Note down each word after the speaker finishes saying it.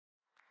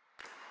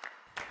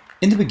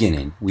In the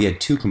beginning, we had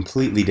two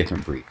completely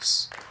different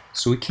briefs,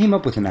 so we came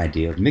up with an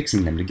idea of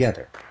mixing them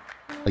together.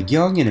 A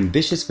young and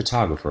ambitious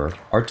photographer,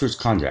 Arturs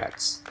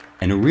Kondrats,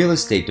 and a real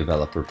estate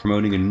developer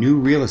promoting a new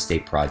real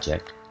estate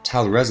project,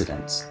 Tal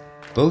Residence,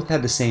 both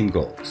had the same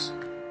goals.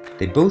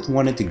 They both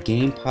wanted to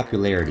gain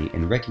popularity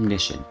and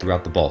recognition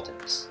throughout the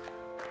Baltics.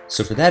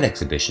 So for that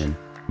exhibition,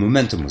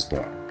 Momentum was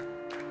born.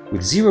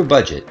 With zero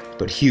budget,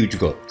 but huge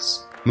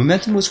goals.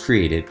 Momentum was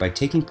created by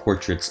taking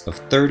portraits of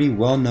 30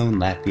 well-known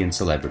Latvian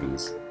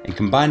celebrities and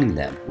combining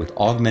them with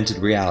augmented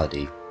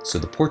reality so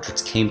the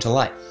portraits came to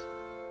life.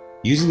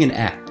 Using an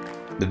app,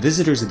 the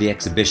visitors of the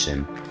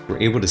exhibition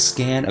were able to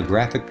scan a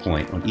graphic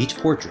point on each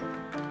portrait.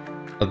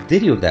 A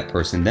video of that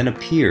person then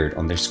appeared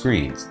on their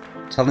screens,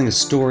 telling a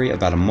story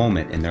about a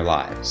moment in their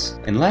lives.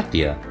 In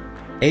Latvia,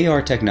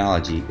 AR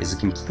technology is a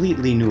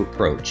completely new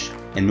approach,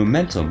 and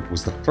Momentum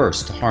was the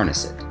first to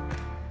harness it.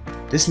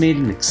 This made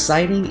an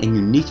exciting and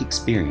unique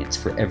experience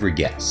for every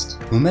guest.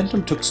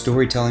 Momentum took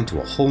storytelling to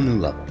a whole new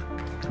level.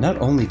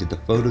 Not only did the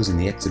photos in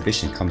the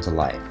exhibition come to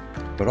life,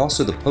 but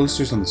also the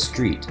posters on the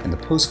street and the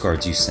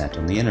postcards you sent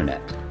on the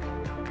internet.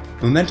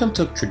 Momentum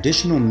took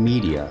traditional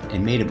media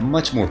and made it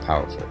much more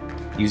powerful,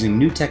 using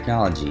new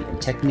technology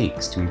and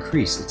techniques to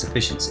increase its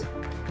efficiency.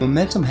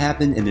 Momentum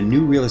happened in a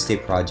new real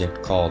estate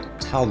project called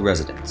Tal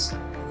Residence.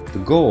 The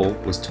goal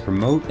was to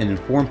promote and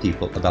inform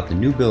people about the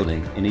new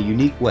building in a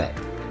unique way,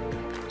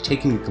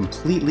 taking a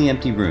completely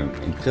empty room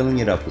and filling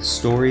it up with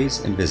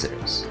stories and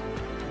visitors.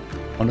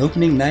 On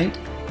opening night,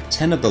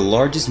 10 of the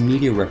largest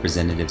media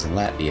representatives in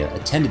Latvia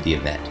attended the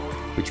event,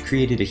 which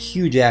created a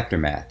huge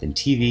aftermath in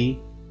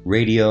TV,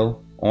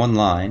 radio,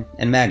 online,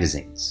 and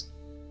magazines.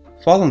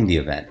 Following the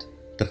event,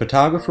 the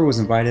photographer was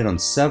invited on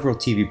several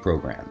TV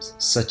programs,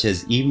 such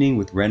as Evening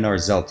with Renar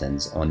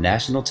Zeltins on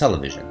national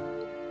television.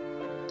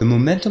 The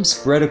momentum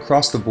spread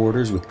across the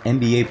borders with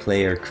NBA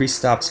player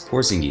Kristaps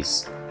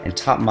Porzingis and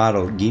top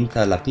model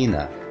Ginta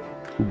Lapina,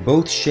 who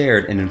both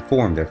shared and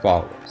informed their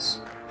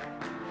followers.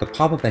 The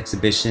pop-up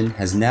exhibition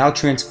has now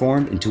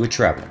transformed into a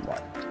traveling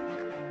one.